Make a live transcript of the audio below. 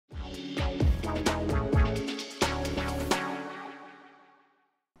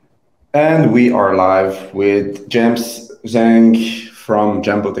And we are live with James Zhang from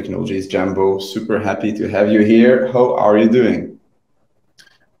Jambo Technologies. Jambo, super happy to have you here. How are you doing?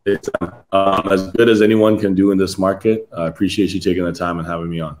 It's as good as anyone can do in this market. I appreciate you taking the time and having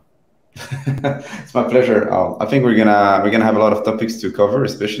me on. It's my pleasure. I think we're gonna have a lot of topics to cover,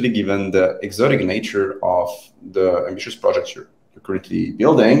 especially given the exotic nature of the ambitious projects you're currently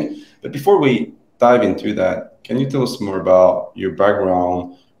building. But before we dive into that, can you tell us more about your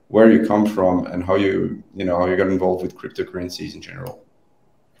background, where you come from, and how you got involved with cryptocurrencies in general?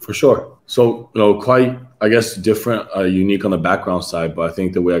 For sure. So, quite, I guess, different, unique on the background side, but I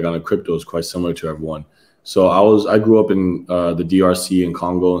think the way I got into crypto is quite similar to everyone. So I grew up in the DRC in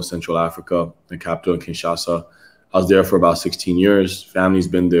Congo in Central Africa, the capital in Kinshasa. I was there for about 16 years. Family's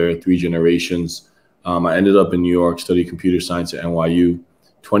been there 3 generations. I ended up in New York, studied computer science at NYU.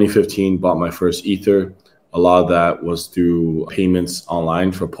 2015, bought my first Ether. A lot of that was through payments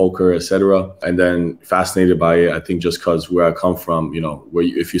online for poker, etc. And then fascinated by it, I think just because where I come from,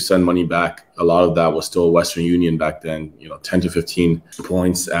 if you send money back, a lot of that was still Western Union back then, 10 to 15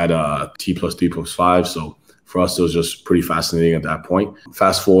 points at T plus 3 plus 5. So for us, it was just pretty fascinating at that point.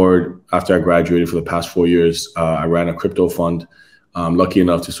 Fast forward, after I graduated for the past 4 years, I ran a crypto fund. Lucky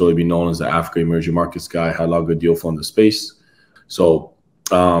enough to sort of be known as the Africa emerging markets guy, had a lot of good deal flow in the space. So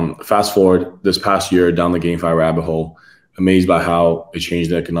fast forward this past year down the GameFi rabbit hole, amazed by how it changed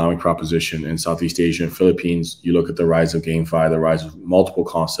the economic proposition in Southeast Asia and Philippines. You look at the rise of GameFi, the rise of multiple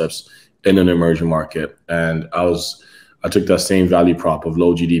concepts in an emerging market. And I took that same value prop of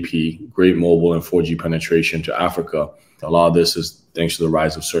low GDP, great mobile and 4G penetration to Africa. A lot of this is thanks to the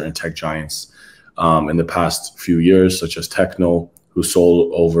rise of certain tech giants in the past few years, such as Techno, who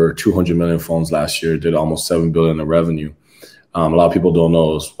sold over 200 million phones last year, did almost 7 billion in revenue. A lot of people don't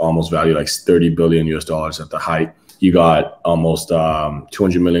know it was almost valued like $30 billion US at the height. You got almost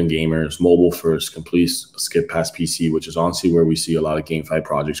 200 million gamers, mobile first, complete skip past PC, which is honestly where we see a lot of GameFi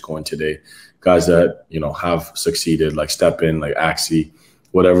projects going today. Guys that, have succeeded, like StepN, like Axie,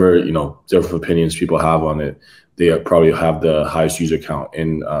 whatever, different opinions people have on it. They probably have the highest user count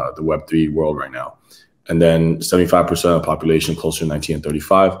in the Web3 world right now. And then 75% of the population closer to 19 and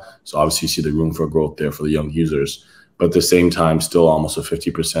 35. So obviously you see the room for growth there for the young users. But at the same time, still almost a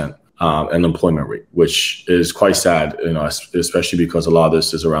 50% unemployment rate, which is quite sad, especially because a lot of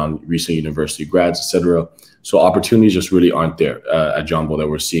this is around recent university grads, et cetera. So opportunities just really aren't there at Jambo that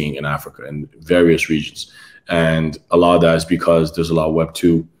we're seeing in Africa in various regions. And a lot of that is because there's a lot of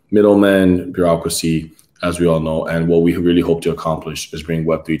Web2 middlemen, bureaucracy, as we all know. And what we really hope to accomplish is bring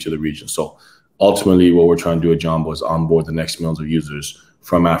Web3 to the region. So ultimately, what we're trying to do at Jambo is onboard the next millions of users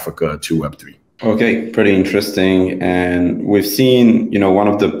from Africa to Web3. Okay, pretty interesting. And we've seen, one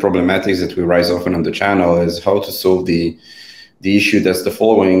of the problematics that we raise often on the channel is how to solve the issue that's the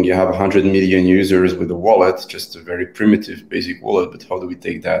following. You have 100 million users with a wallet, just a very primitive, basic wallet. But how do we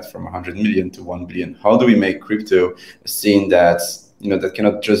take that from 100 million to 1 billion? How do we make crypto a scene that's, that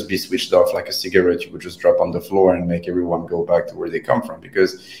cannot just be switched off like a cigarette you would just drop on the floor and make everyone go back to where they come from?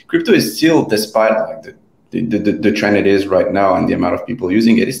 Because crypto is still, despite like the trend it is right now and the amount of people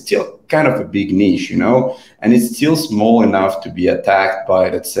using it, is still kind of a big niche, and it's still small enough to be attacked by,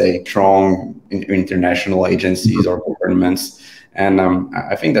 let's say, strong international agencies or governments. And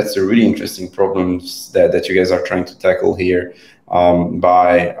I think that's a really interesting problems that you guys are trying to tackle here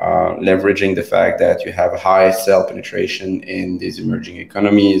by leveraging the fact that you have high cell penetration in these emerging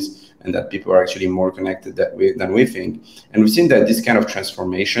economies and that people are actually more connected than we think. And we've seen that these kind of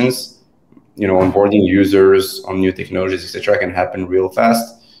transformations, onboarding users on new technologies, etc., can happen real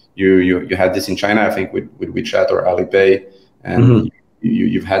fast. You had this in China, I think, with WeChat or Alipay, and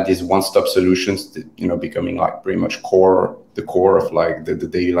you've had these one-stop solutions that, becoming like pretty much the core of like the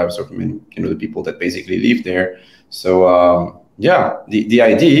daily lives of the people that basically live there. So the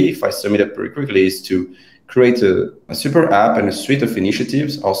idea, if I sum it up very quickly, is to create a super app and a suite of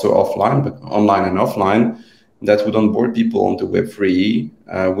initiatives, also offline, but online and offline, that would onboard people onto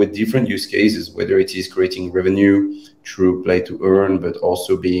Web3 with different use cases, whether it is creating revenue through play to earn, but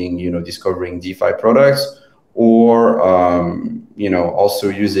also being, discovering DeFi products, or, also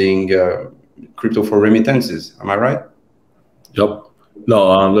using crypto for remittances. Am I right? Yep.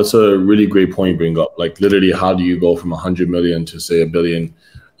 No, that's a really great point you bring up. Like literally, how do you go from 100 million to say 1 billion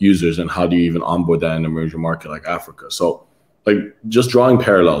users, and how do you even onboard that in an emerging market like Africa? So like just drawing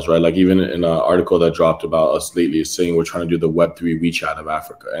parallels, right? Like even in an article that dropped about us lately is saying we're trying to do the Web3 WeChat of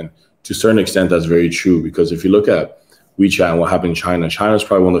Africa. And to a certain extent, that's very true, because if you look at WeChat and what happened in China, China is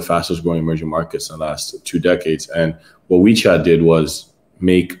probably one of the fastest growing emerging markets in the last 2 decades. And what WeChat did was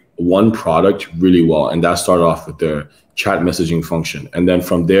make one product really well. And that started off with their chat messaging function. And then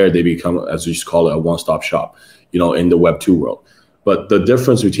from there, they become, as we just call it, a one-stop shop, in the Web2 world. But the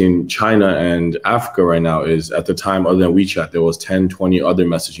difference between China and Africa right now is, at the time, other than WeChat, there was 10, 20 other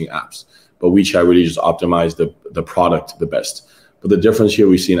messaging apps. But WeChat really just optimized the product the best. But the difference here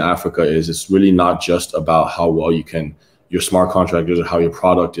we see in Africa is it's really not just about how well your smart contract is or how your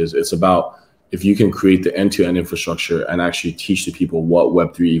product is. It's about if you can create the end-to-end infrastructure and actually teach the people what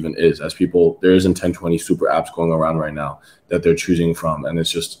Web3 even is. There isn't 10, 20 super apps going around right now that they're choosing from, and it's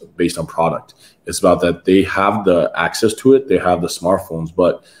just based on product. It's about that they have the access to it, they have the smartphones,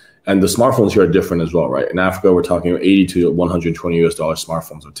 and the smartphones here are different as well, right? In Africa, we're talking 80 to $120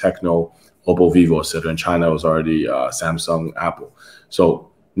 smartphones with Techno, Oppo, Vivo, et cetera. In China, it was already Samsung, Apple.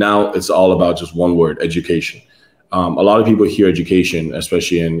 So now it's all about just one word: education. A lot of people hear education,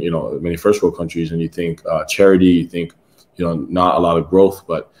 especially in many first world countries, and you think charity, you think not a lot of growth,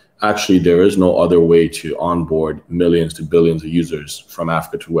 but actually there is no other way to onboard millions to billions of users from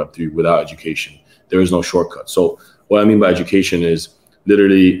Africa to Web3 without education. There is no shortcut. So what I mean by education is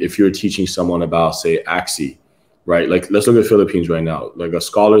literally if you're teaching someone about, say, Axie, right? Like, let's look at Philippines right now. Like, a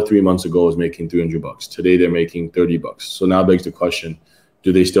scholar 3 months ago was making $300. Today they're making $30. So now begs the question: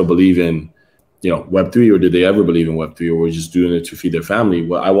 do they still believe in Web3, or did they ever believe in Web3, or we're just doing it to feed their family?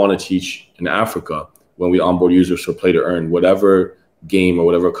 What I want to teach in Africa, when we onboard users for play to earn, whatever game or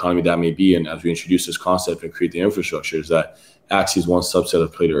whatever economy that may be in, as we introduce this concept and create the infrastructure, is that Axie is one subset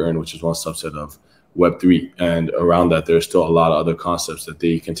of play to earn, which is one subset of Web3. And around that, there's still a lot of other concepts that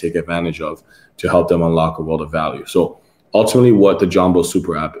they can take advantage of to help them unlock a world of value. So ultimately what the Jambo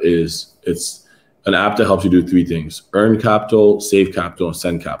Super App is, it's an app that helps you do three things: earn capital, save capital, and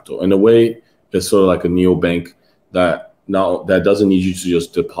send capital. In a way, it's sort of like a neobank that doesn't need you to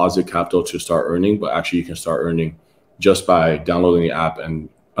just deposit capital to start earning, but actually you can start earning just by downloading the app and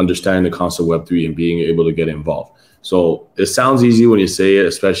understanding the concept of Web3 and being able to get involved. So it sounds easy when you say it,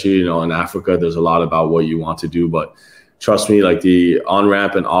 especially in Africa. There's a lot about what you want to do, but trust me, like the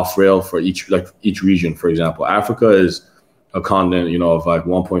on-ramp and off-rail for each region. For example, Africa is a continent, of like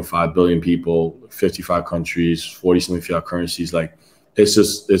 1.5 billion people, 55 countries, 40-something fiat currencies. Like,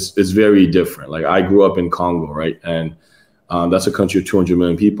 it's very different. Like, I grew up in Congo, right? And that's a country of 200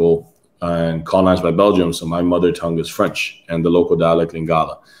 million people and colonized by Belgium. So my mother tongue is French and the local dialect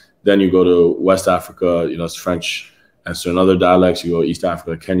Lingala. Then you go to West Africa, it's French. And so in other dialects, you go East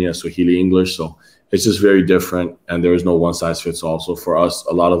Africa, Kenya, Swahili English. So it's just very different, and there is no one size fits all. So for us,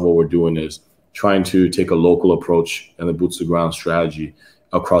 a lot of what we're doing is trying to take a local approach and a boots to ground strategy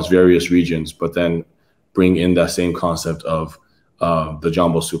across various regions, but then bring in that same concept of the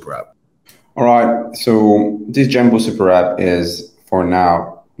Jambo Super App. All right. So this Jambo Super App is for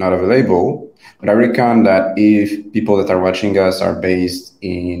now not available, but I reckon that if people that are watching us are based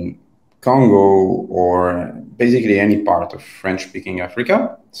in Congo or basically any part of French-speaking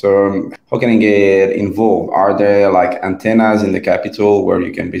Africa, so how can I get involved? Are there like antennas in the capital where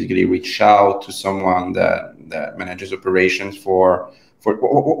you can basically reach out to someone that manages operations for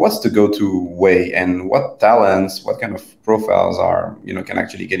what's the go-to way, and what talents, what kind of profiles can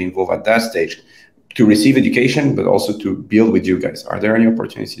actually get involved at that stage to receive education, but also to build with you guys? Are there any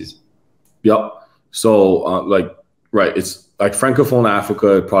opportunities? Yep. So right, it's like francophone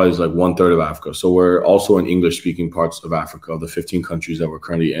Africa probably is like 1/3 of Africa. So we're also in English-speaking parts of Africa, of the 15 countries that we're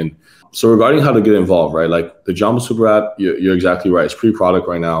currently in. So regarding how to get involved, right? Like the Jambo Super App, you're exactly right. It's pre-product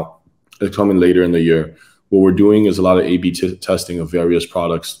right now. It's coming later in the year. What we're doing is a lot of A/B testing of various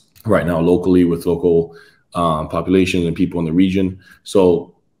products right now locally with local populations and people in the region.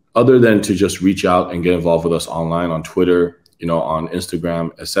 So other than to just reach out and get involved with us online on Twitter, on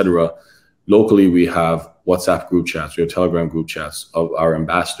Instagram, etc., locally we have WhatsApp group chats, we have Telegram group chats of our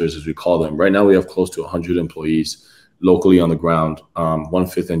ambassadors, as we call them. Right now we have close to 100 employees locally on the ground,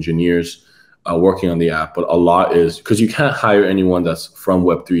 1/5 engineers working on the app. But a lot is because you can't hire anyone that's from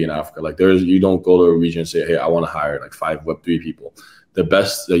Web3 in Africa. Like you don't go to a region and say, hey, I want to hire like 5 Web3 people. The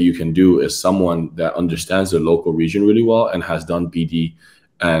best that you can do is someone that understands the local region really well and has done BD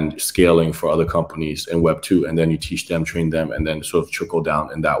and scaling for other companies in Web2. And then you teach them, train them, and then sort of trickle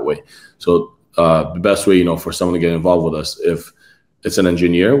down in that way. So the best way, for someone to get involved with us, if it's an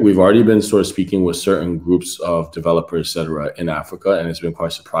engineer, we've already been sort of speaking with certain groups of developers, et cetera, in Africa. And it's been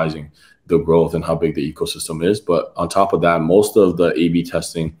quite surprising, the growth and how big the ecosystem is. But on top of that, most of the A/B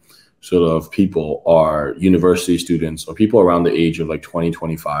testing sort of people are university students or people around the age of like 20,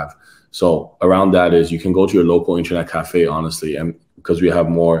 25. So around that is you can go to your local internet cafe, honestly, and because we have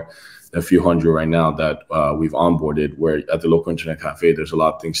more than a few hundred right now that we've onboarded, where at the local internet cafe, there's a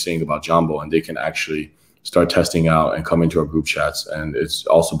lot of things saying about Jambo, and they can actually start testing out and come into our group chats. And it's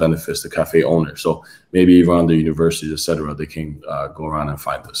also benefits the cafe owner. So maybe even on the universities, etc., they can go around and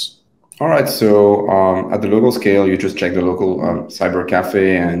find this. All right. So at the local scale, you just check the local cyber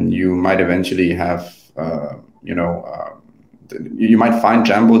cafe, and you might eventually have, you might find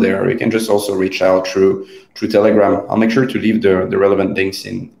Jambo there. You can just also reach out through Telegram. I'll make sure to leave the relevant links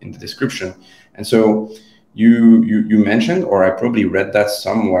in the description. And so you mentioned, or I probably read that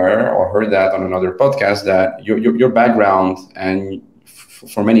somewhere or heard that on another podcast, that your background and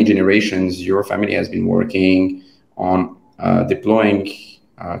for many generations, your family has been working on deploying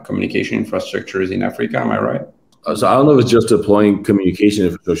communication infrastructures in Africa. Am I right? So I don't know if it's just deploying communication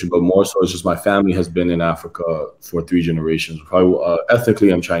infrastructure, but more so it's just my family has been in Africa for 3 generations. Probably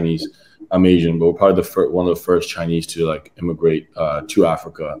ethnically, I'm Chinese, I'm Asian, but we're probably one of the first Chinese to like immigrate to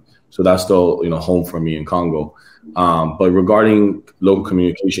Africa. So that's still home for me in Congo. But regarding local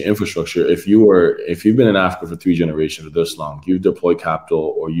communication infrastructure, if you've been in Africa for 3 generations or this long, you've deployed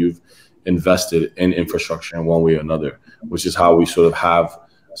capital or you've invested in infrastructure in one way or another, which is how we sort of have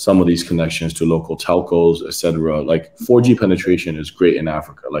some of these connections to local telcos, etc. Like 4G penetration is great in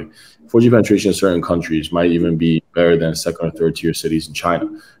Africa. Like 4G penetration in certain countries might even be better than 2nd or 3rd tier cities in China.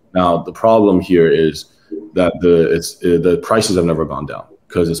 Now, the problem here is that the prices have never gone down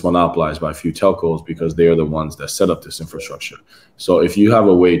because it's monopolized by a few telcos because they are the ones that set up this infrastructure. So if you have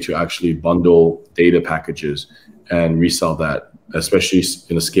a way to actually bundle data packages and resell that, especially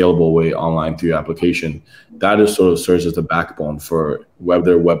in a scalable way online through your application, that is sort of serves as the backbone for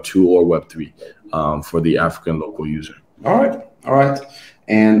whether Web 2 or Web 3 for the African local user. All right.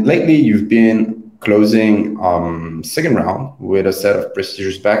 And lately you've been closing second round with a set of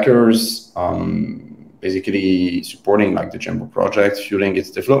prestigious backers, basically supporting like the Jambo project, fueling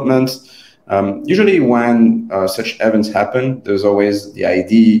its development. Usually when such events happen, there's always the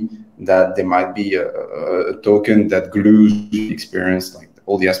idea that there might be a token that glues the experience, like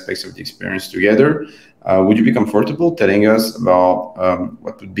all the aspects of the experience together. Would you be comfortable telling us about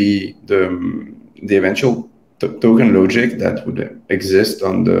what would be the eventual token logic that would exist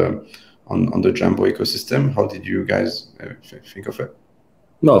on the Jambo ecosystem? How did you guys think of it?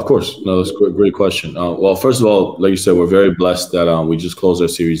 No, of course. No, that's a great question. Well, first of all, like you said, we're very blessed that we just closed our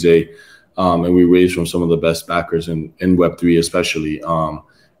Series A, and we raised from some of the best backers in Web3 especially.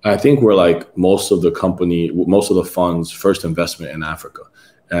 I think we're like most of the funds' first investment in Africa.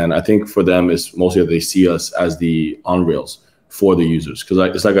 And I think for them, it's mostly that they see us as the on-rails for the users. Because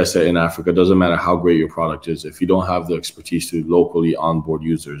it's like I said, in Africa, it doesn't matter how great your product is if you don't have the expertise to locally onboard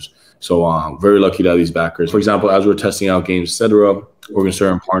users. So very lucky to have these backers. For example, as we're testing out games, etc., we're going to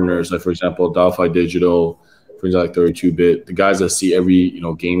start partners, like for example, Delphi Digital, for example, like 32-bit, the guys that see every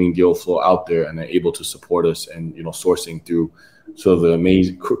gaming deal flow out there and are able to support us and sourcing through sort of the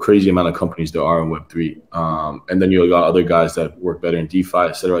amazing, crazy amount of companies there are in Web3. And then you got other guys that work better in DeFi,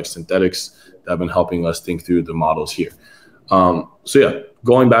 et cetera, like Synthetics, that have been helping us think through the models here. So yeah,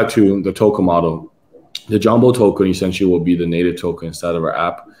 going back to the token model, the Jambo token essentially will be the native token inside of our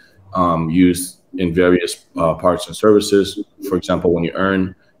app, used in various parts and services. For example, when you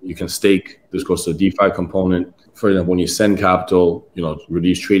earn, you can stake. This goes to the DeFi component. For example, when you send capital,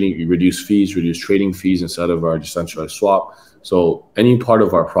 reduce trading fees inside of our decentralized swap. So any part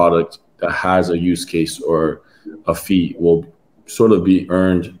of our product that has a use case or a fee will sort of be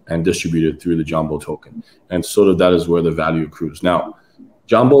earned and distributed through the Jambo token. And sort of that is where the value accrues. Now,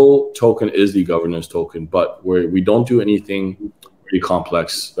 Jambo token is the governance token, but we don't do anything really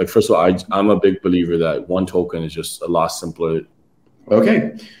complex. Like, first of all, I'm a big believer that one token is just a lot simpler.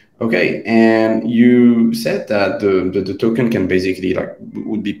 Okay. And you said that the token can basically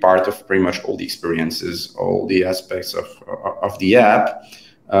would be part of pretty much all the experiences, all the aspects of the app.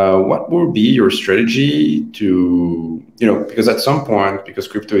 What will be your strategy to, because at some point, because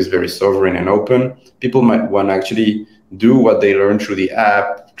crypto is very sovereign and open, people might want to actually do what they learn through the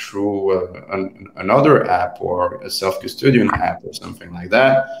app, through another app or a self-custodian app or something like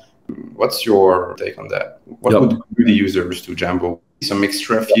that. What's your take on that? What would do the users to Jambo? Some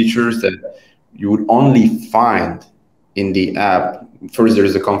extra features that you would only find in the app. First, there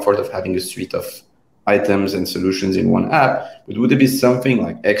is the comfort of having a suite of items and solutions in one app, but would it be something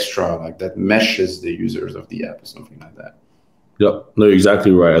like extra, like that meshes the users of the app or something like that? Yep, no,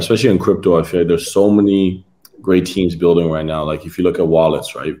 exactly right. Especially in crypto, I feel like there's so many great teams building right now. Like if you look at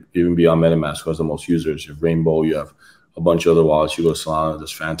wallets, right, even beyond MetaMask, who has the most users, you have Rainbow, you have a bunch of other wallets, you go to Solana,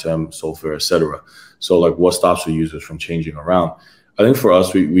 there's Phantom, Sulfur, etc. So like what stops the users from changing around? I think for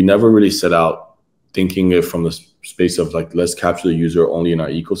us, we never really set out thinking it from the space of like, let's capture the user only in our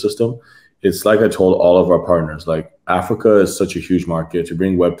ecosystem. it's like I told all of our partners, like Africa is such a huge market. To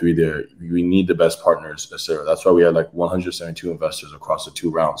bring Web3 there, we need the best partners, etc. That's why we had like 172 investors across the 2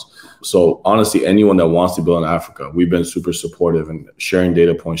 rounds. So honestly, anyone that wants to build in Africa, we've been super supportive and sharing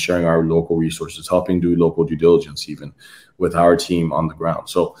data points, sharing our local resources, helping do local due diligence even with our team on the ground.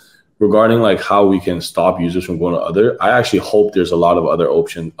 So regarding like how we can stop users from going to other, I actually hope there's a lot of other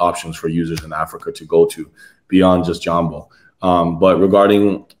options for users in Africa to go to beyond just Jambo. But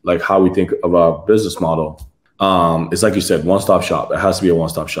regarding like how we think of our business model, it's like you said, one-stop shop. It has to be a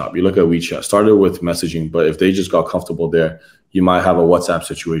one-stop shop. You look at WeChat, started with messaging, but if they just got comfortable there, you might have a WhatsApp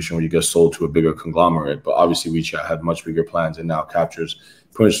situation where you get sold to a bigger conglomerate. But obviously WeChat had much bigger plans and now captures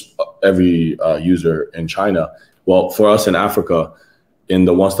pretty much every user in China. Well, for us in Africa, in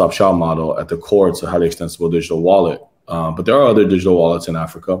the one-stop shop model, at the core, it's a highly extensible digital wallet. But there are other digital wallets in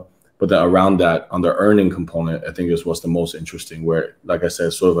Africa. But then around that, on the earning component, I think is what's the most interesting, where, like I said,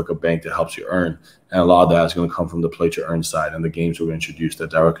 it's sort of like a bank that helps you earn. And a lot of that is going to come from the play to earn side. And the games we're going to introduce that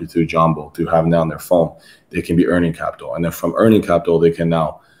directly through Jambo, through having that on their phone, they can be earning capital. And then from earning capital, they can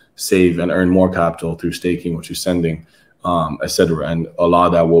now save and earn more capital through staking, which is sending, etc. And a lot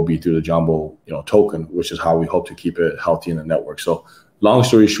of that will be through the Jambo, token, which is how we hope to keep it healthy in the network. So long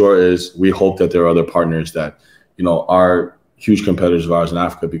story short is we hope that there are other partners that, are huge competitors of ours in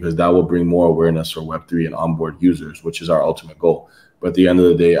Africa, because that will bring more awareness for Web3 and onboard users, which is our ultimate goal. But at the end of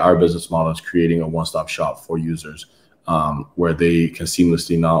the day, our business model is creating a one-stop shop for users where they can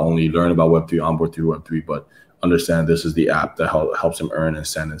seamlessly not only learn about Web3, onboard through Web3, but understand this is the app that helps them earn and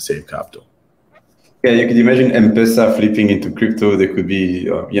send and save capital. Yeah, you could imagine M-Pesa flipping into crypto. There could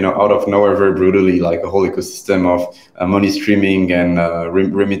be, out of nowhere, very brutally, like a whole ecosystem of money streaming and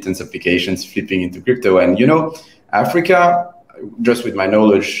remittance applications flipping into crypto. And, Africa, just with my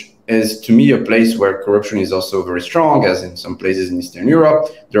knowledge, is to me a place where corruption is also very strong, as in some places in Eastern Europe.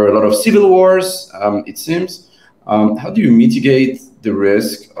 There are a lot of civil wars, it seems. How do you mitigate the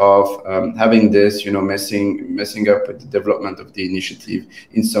risk of having this, messing up with the development of the initiative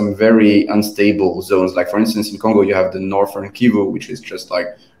in some very unstable zones? Like, for instance, in Congo, you have the Northern Kivu, which is just like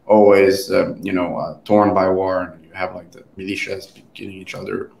always, torn by war. And you have like the militias killing each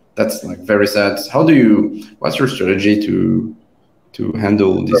other. That's like very sad. What's your strategy to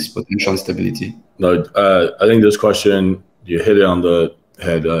handle this potential instability? No, I think this question, you hit it on the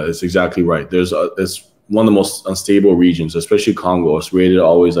head. It's exactly right. It's one of the most unstable regions, especially Congo. It's rated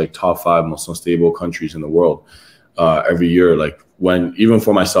always like top 5 most unstable countries in the world every year. Like even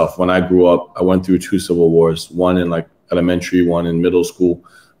for myself, when I grew up, I went through 2 civil wars, one in like elementary, one in middle school.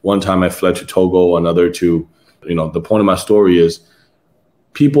 One time I fled to Togo, another to, the point of my story is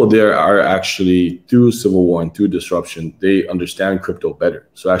people there are actually, through civil war and through disruption, they understand crypto better.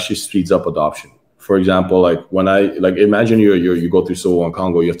 So it actually speeds up adoption. For example, like imagine you go through civil war in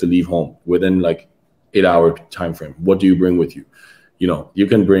Congo, you have to leave home within like 8-hour time frame. What do you bring with you? You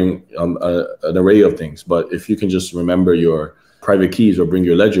can bring an array of things, but if you can just remember your private keys or bring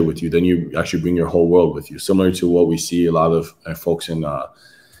your ledger with you, then you actually bring your whole world with you. Similar to what we see a lot of folks in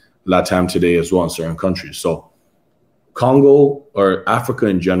LATAM today as well in certain countries. So Congo, or Africa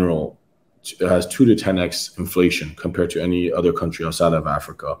in general, has 2 to 10x inflation compared to any other country outside of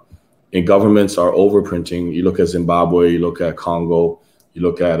Africa. And governments are overprinting. You look at Zimbabwe, you look at Congo, you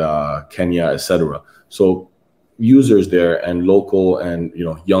look at Kenya, etc. So users there and local and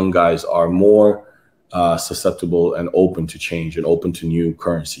young guys are more susceptible and open to change and open to new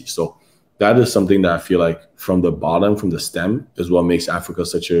currency. So that is something that I feel like from the bottom, from the stem, is what makes Africa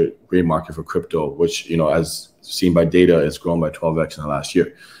such a great market for crypto, which, as seen by data, it's grown by 12x in the last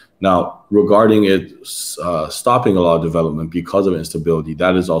year. Now, regarding it stopping a lot of development because of instability,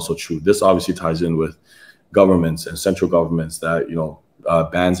 that is also true. This obviously ties in with governments and central governments that,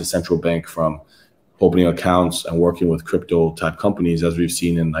 bans a central bank from opening accounts and working with crypto type companies, as we've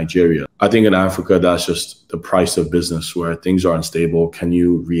seen in Nigeria. I think in Africa, that's just the price of business, where things are unstable. Can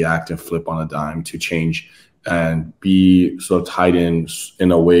you react and flip on a dime to change and be sort of tied in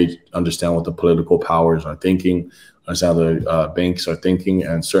a way to understand what the political powers are thinking, understand how the banks are thinking,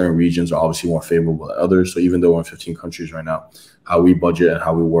 and certain regions are obviously more favorable than others. So even though we're in 15 countries right now, how we budget and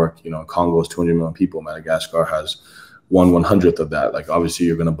how we work, Congo is 200 million people, Madagascar has 1/100th of that. Like, obviously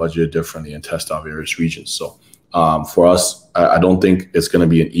you're going to budget it differently and test out various regions. So for us, I don't think it's going to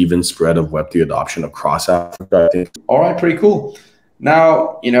be an even spread of Web3 adoption across Africa, I think. All right, pretty cool.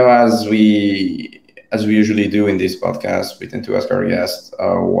 Now, as we usually do in this podcast, we tend to ask our guests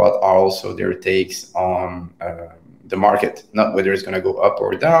what are also their takes on the market, not whether it's going to go up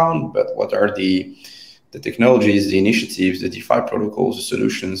or down, but what are the the technologies, the initiatives, the DeFi protocols, the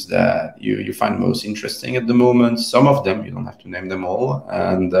solutions that you find most interesting at the moment? Some of them, you don't have to name them all.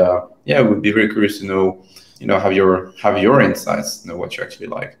 And yeah, I would be very curious to know, have your insights, know what you actually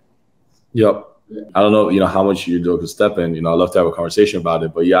like. Yep. I don't know, how much you do with StepN. I'd love to have a conversation about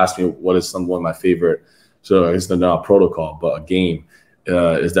it. But you asked me what is one of my favorite, so it's not a protocol, but a game,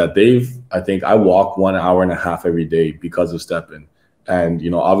 is that I think I walk 1.5 hours every day because of StepN. And,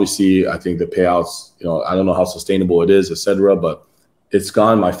 obviously, I think the payouts, I don't know how sustainable it is, et cetera, but it's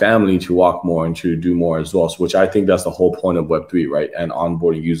gotten my family to walk more and to do more as well, so which I think that's the whole point of Web3, right? And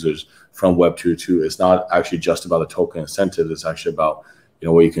onboarding users from Web2 to, it's not actually just about the token incentive. It's actually about,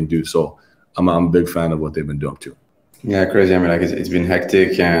 what you can do. So I'm a big fan of what they've been doing too. Yeah, crazy. I mean, like it's been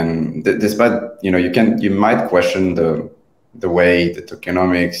hectic, and despite, you might question the way the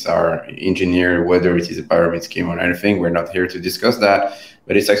tokenomics are engineered, whether it is a pyramid scheme or anything. We're not here to discuss that,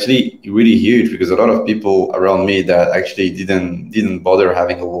 but it's actually really huge because a lot of people around me that actually didn't bother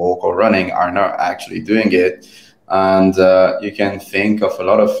having a walk or running are now actually doing it. And you can think of a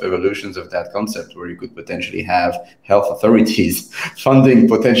lot of evolutions of that concept where you could potentially have health authorities funding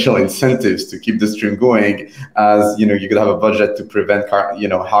potential incentives to keep the stream going, as you could have a budget to prevent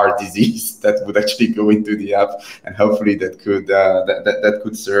heart disease that would actually go into the app, and hopefully that could that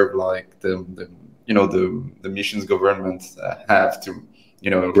could serve like the missions governments have to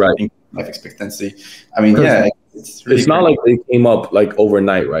right. increase life expectancy. I mean, yeah. It's not like they came up like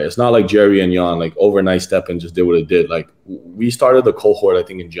overnight, right? It's not like Jerry and Jan, like overnight StepN just did what it did. Like we started the cohort, I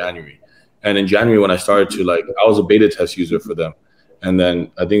think in January. And in January when I started to I was a beta test user for them. And then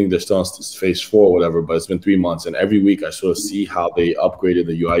I think they're still on phase 4 or whatever, but it's been 3 months. And every week I sort of see how they upgraded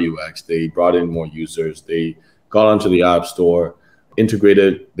the UI UX. They brought in more users. They got onto the app store,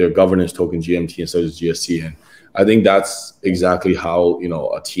 integrated their governance token GMT instead of GSC. And I think that's exactly how,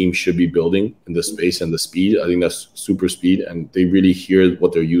 a team should be building in the space and the speed. I think that's super speed, and they really hear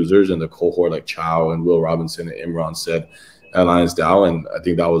what their users and the cohort like Chow and Will Robinson and Imran said at Alliance DAO. And I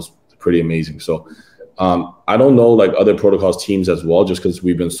think that was pretty amazing. So I don't know like other protocols teams as well, just because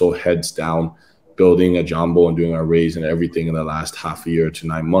we've been so heads down building a Jambo and doing our raise and everything in the last half a year to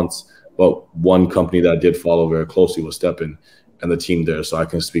 9 months. But one company that I did follow very closely was StepN and the team there. So I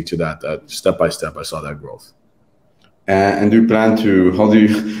can speak to that step by step, I saw that growth. And do you plan to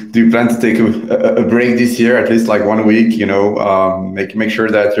take a break this year, at least like 1 week, make sure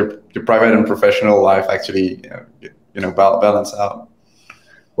that your private and professional life actually, balance out?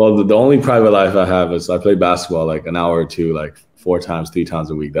 Well, the only private life I have is I play basketball like an hour or two, like 3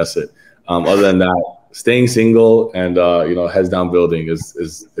 times a week. That's it. Other than that, staying single and, heads down building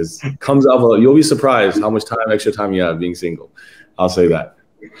is comes out. You'll be surprised how much extra time you have being single. I'll say that.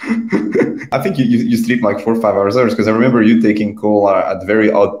 I think you sleep like 4 or 5 hours, because I remember you taking call at very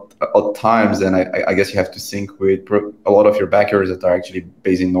odd times, and I guess you have to sync with a lot of your backers that are actually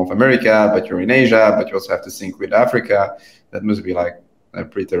based in North America, but you're in Asia, but you also have to sync with Africa. That must be like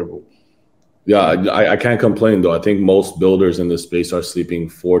pretty terrible. Yeah, I can't complain though. I think most builders in this space are sleeping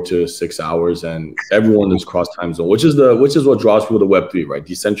 4 to 6 hours, and everyone is cross time zone, which is what draws people to Web3, right?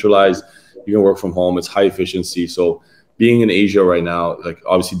 Decentralized, you can work from home, it's high efficiency. So being in Asia right now, like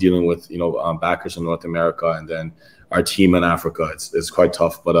obviously dealing with backers in North America and then our team in Africa, it's quite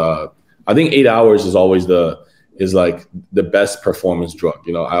tough. But I think 8 hours is always like the best performance drug.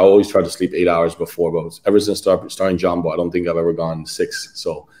 I always try to sleep 8 hours before, but ever since starting Jambo, I don't think I've ever gone 6.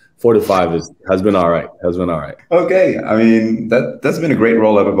 So 4 to 5 has been all right. Okay, I mean that's been a great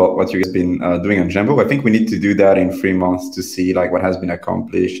roll-up about what you guys been doing on Jambo. I think we need to do that in 3 months to see like what has been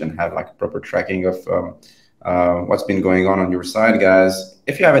accomplished and have like a proper tracking of what's been going on your side, guys.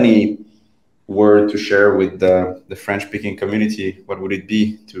 If you have any word to share with the French-speaking community, what would it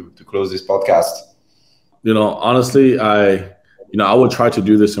be to close this podcast? Honestly, I would try to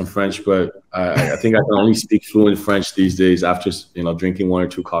do this in French, but I think I can only speak fluent French these days after drinking 1 or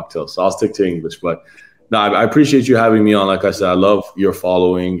 2 cocktails. So I'll stick to English. But no, I appreciate you having me on. Like I said, I love your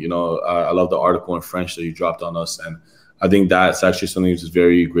following. I love the article in French that you dropped on us, and I think that's actually something which is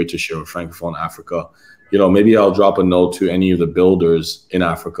very great to share with francophone Africa. Maybe I'll drop a note to any of the builders in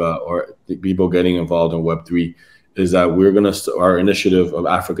Africa or the people getting involved in Web3, is that our initiative of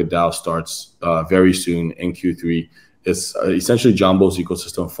Africa DAO starts very soon in Q3. It's essentially Jambo's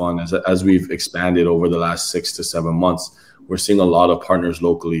ecosystem fund. As we've expanded over the last 6 to 7 months, we're seeing a lot of partners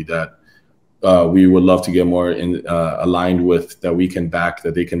locally that we would love to get more aligned with, that we can back,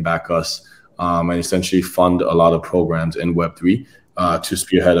 that they can back us, and essentially fund a lot of programs in Web3 to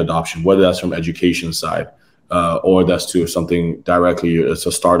spearhead adoption, whether that's from education side, or that's to something directly, it's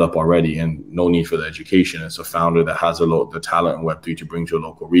a startup already and no need for the education. It's a founder that has the talent in Web3 to bring to a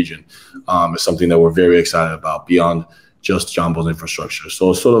local region. It's something that we're very excited about beyond just Jambo's infrastructure.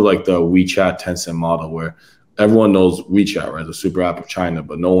 So it's sort of like the WeChat Tencent model where everyone knows WeChat, right? The super app of China,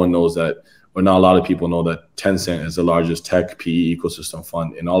 but no one knows that, or not a lot of people know that Tencent is the largest tech PE ecosystem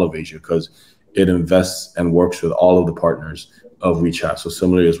fund in all of Asia because it invests and works with all of the partners of WeChat. So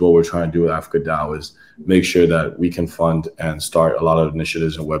similarly is what we're trying to do with Africa DAO is make sure that we can fund and start a lot of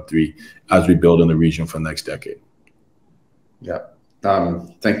initiatives in Web3 as we build in the region for the next decade. Yeah.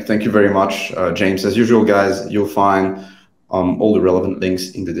 Thank you very much, James. As usual, guys, you'll find all the relevant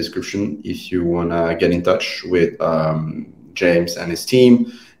links in the description if you want to get in touch with James and his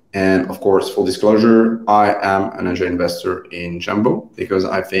team. And of course, full disclosure, I am an angel investor in Jambo because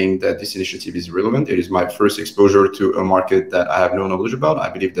I think that this initiative is relevant. It is my first exposure to a market that I have no knowledge about. I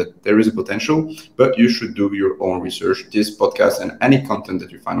believe that there is a potential, but you should do your own research. This podcast and any content that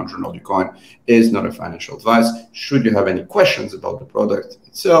you find on Journal du Coin is not a financial advice. Should you have any questions about the product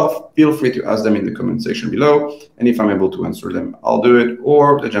itself, feel free to ask them in the comment section below. And if I'm able to answer them, I'll do it,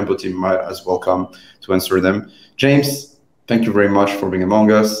 or the Jambo team might as well come to answer them. James, thank you very much for being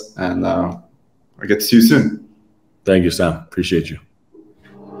among us, and I get to see you soon. Thank you, Sam. Appreciate you.